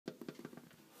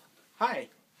Hi.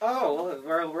 Oh,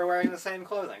 well, we're wearing the same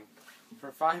clothing.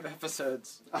 For 5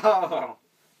 episodes. Oh.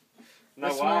 No,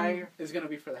 this why? one is going to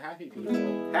be for the happy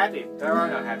people. Happy? There are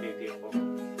no happy people.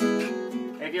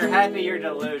 If you're happy, you're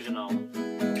delusional.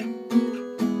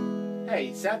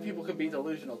 Hey, sad people could be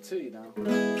delusional too, you know.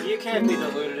 You can't be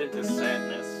deluded into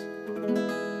sadness.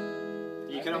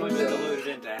 You can only be deluded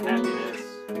into happiness.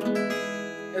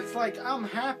 It's like, I'm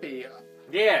happy.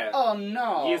 Yeah. Oh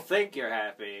no. You think you're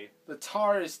happy. The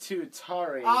tar is too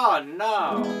tarry. Oh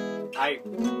no.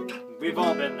 We've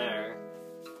all been there.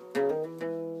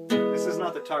 This is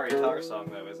not the Tari Tar song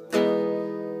though, is it?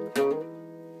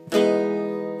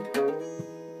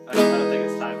 I don't think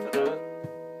it's time for that.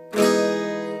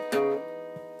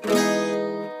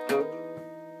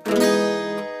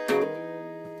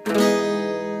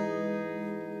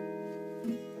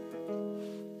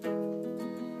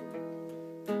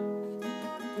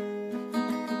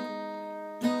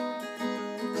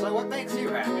 So what makes you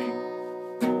happy?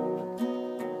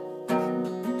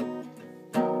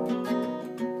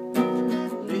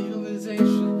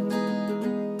 Legalization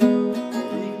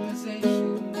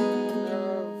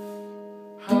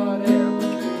of hot air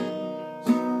balloons.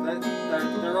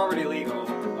 They're already legal.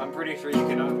 I'm pretty sure you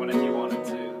can own one if you wanted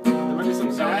to. There might be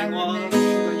some zoning laws,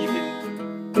 but you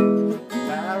can...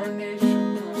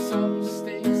 Marination of some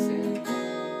steaks in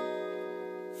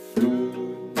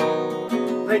food.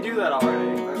 They do that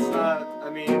already. That's not... I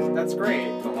mean, that's great,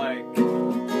 but like...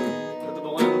 With the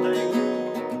balloon thing...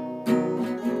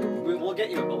 We'll get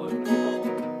you a balloon.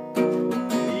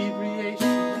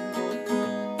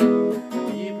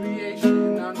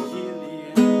 Inebriation on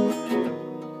helium.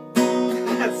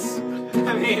 That's... I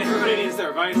mean, everybody needs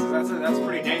their vices. That's a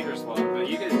pretty dangerous one, but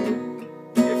you can...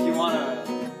 If you wanna...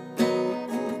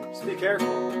 Just be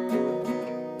careful.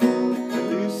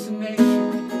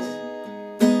 Hallucinations.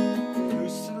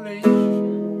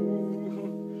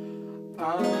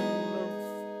 On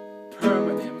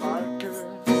permanent markers.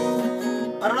 I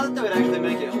don't know if that would actually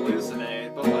make you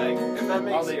hallucinate, but like, if that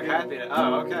makes you happy to...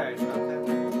 Oh, okay.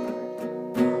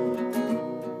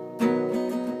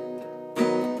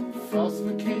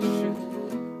 Falsification.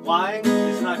 Lying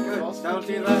is not good. Don't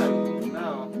do that.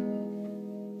 No.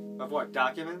 Of what?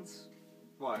 Documents?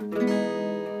 What? On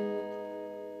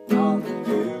the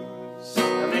news.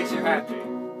 That makes you happy.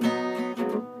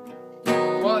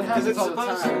 Well, it Because happens it's all the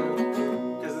supposed time. to.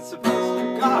 Because it's supposed to.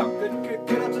 God,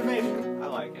 good observation. I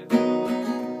like it.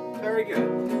 Very good.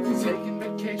 Taking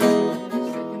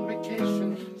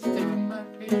vacations, taking my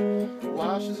pain,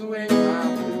 washes away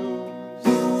my blues.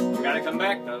 You gotta come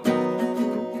back though. We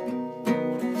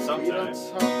don't Sometimes.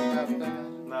 talk about that.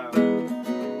 No.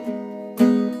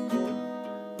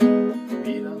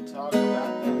 We don't talk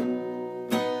about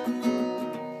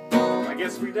that. I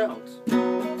guess we don't.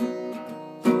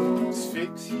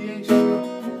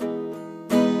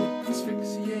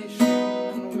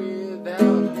 Asphyxiation without a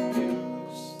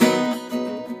noose.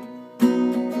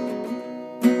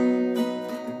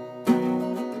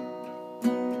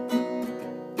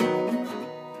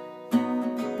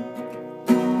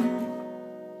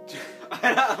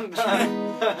 I'm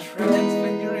not.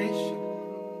 Transfiguration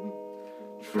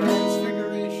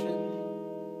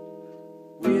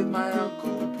with my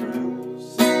Uncle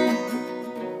Bruce.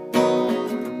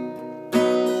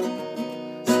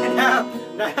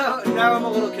 Now I'm a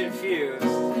little confused.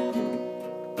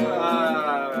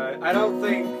 I don't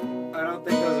think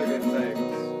those are good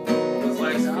things. Those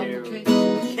last few.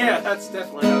 Yeah, that's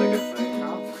definitely not a good thing.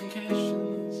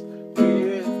 Complications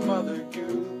with Mother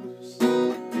Goose.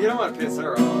 You don't want to piss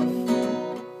her off.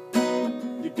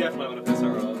 You definitely want to piss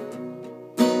her off.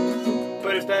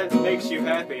 But if that makes you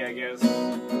happy, I guess.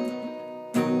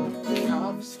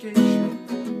 Confiscation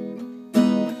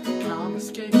of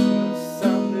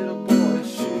some little boy's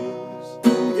shoes.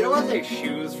 You don't want to take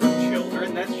shoes from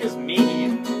children. That's just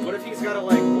mean. What if he's got to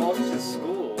like walk to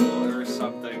school or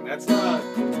something? That's not.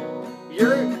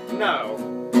 You're no.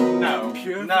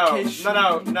 This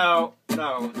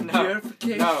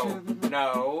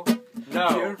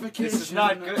is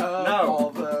not good. No.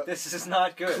 This is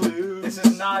not good. This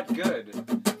is not good.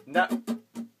 No.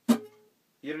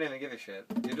 You don't even give a shit.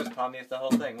 You just palm me the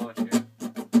whole thing, won't you?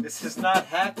 This is not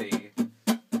happy.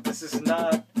 This is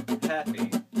not happy.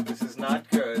 This is not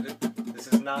good. This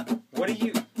is not... What are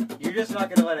you... You're just not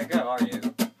gonna let it go, are you?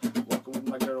 Walking with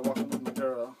my girl, walking with my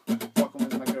girl. Walking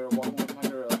with my girl, walking with my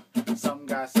girl. Some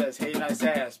guy says, hey, nice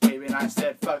ass, baby. And I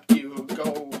said, fuck you,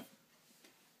 go.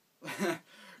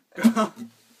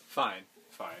 Fine.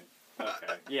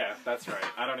 Okay. Yeah, that's right.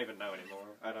 I don't even know anymore.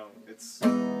 I don't... It's...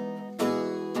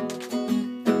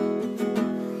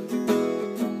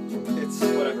 It's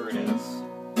whatever it is.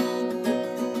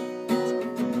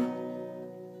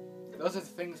 Those are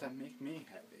the things that make me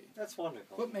happy. That's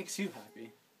wonderful. What makes you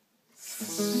happy?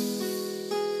 Start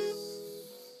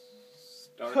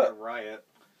a riot.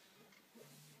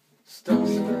 Start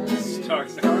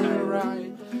a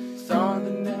riot. Start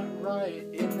the net right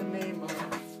in the name of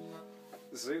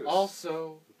Zeus.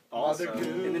 Also. Mother Goose.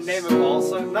 In the name of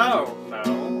also? No.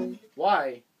 No.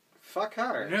 Why? Fuck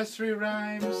her. Nursery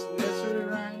rhymes. Nursery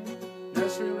rhymes.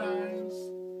 Nursery rhymes.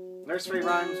 Nursery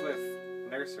rhymes with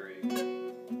nursery.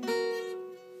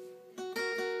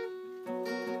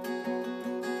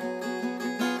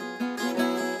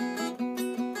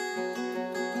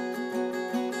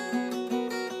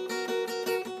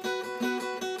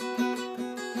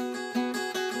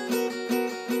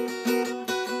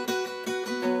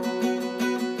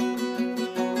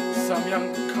 Some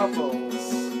young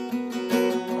couples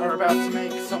are about to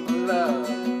make some love.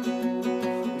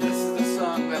 This is the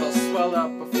song that'll swell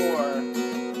up before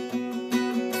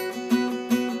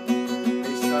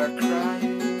they start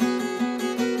crying.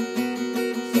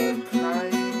 Start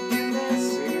crying in their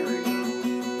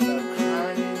cereal. Start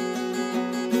crying.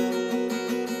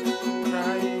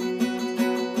 Crying.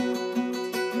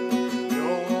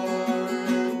 You're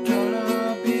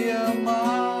gonna be a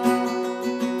mom.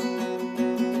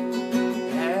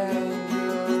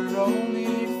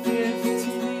 Only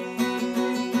 15.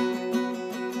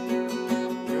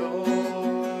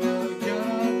 You're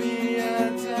gonna be a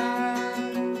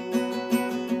dad,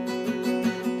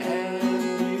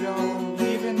 and you don't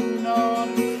even know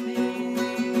to clean.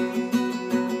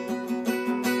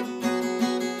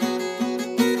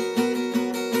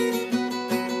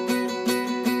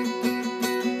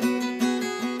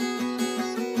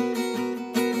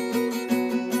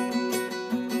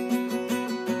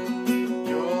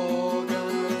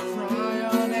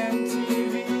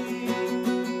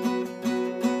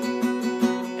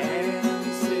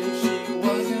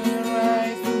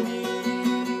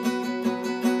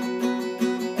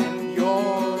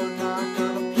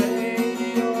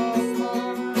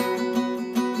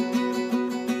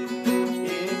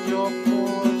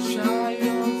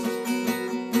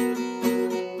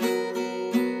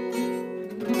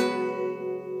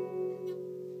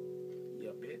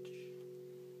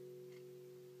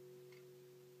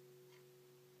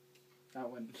 That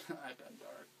one I got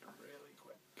dark really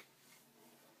quick.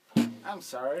 I'm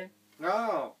sorry.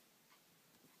 No.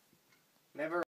 Never.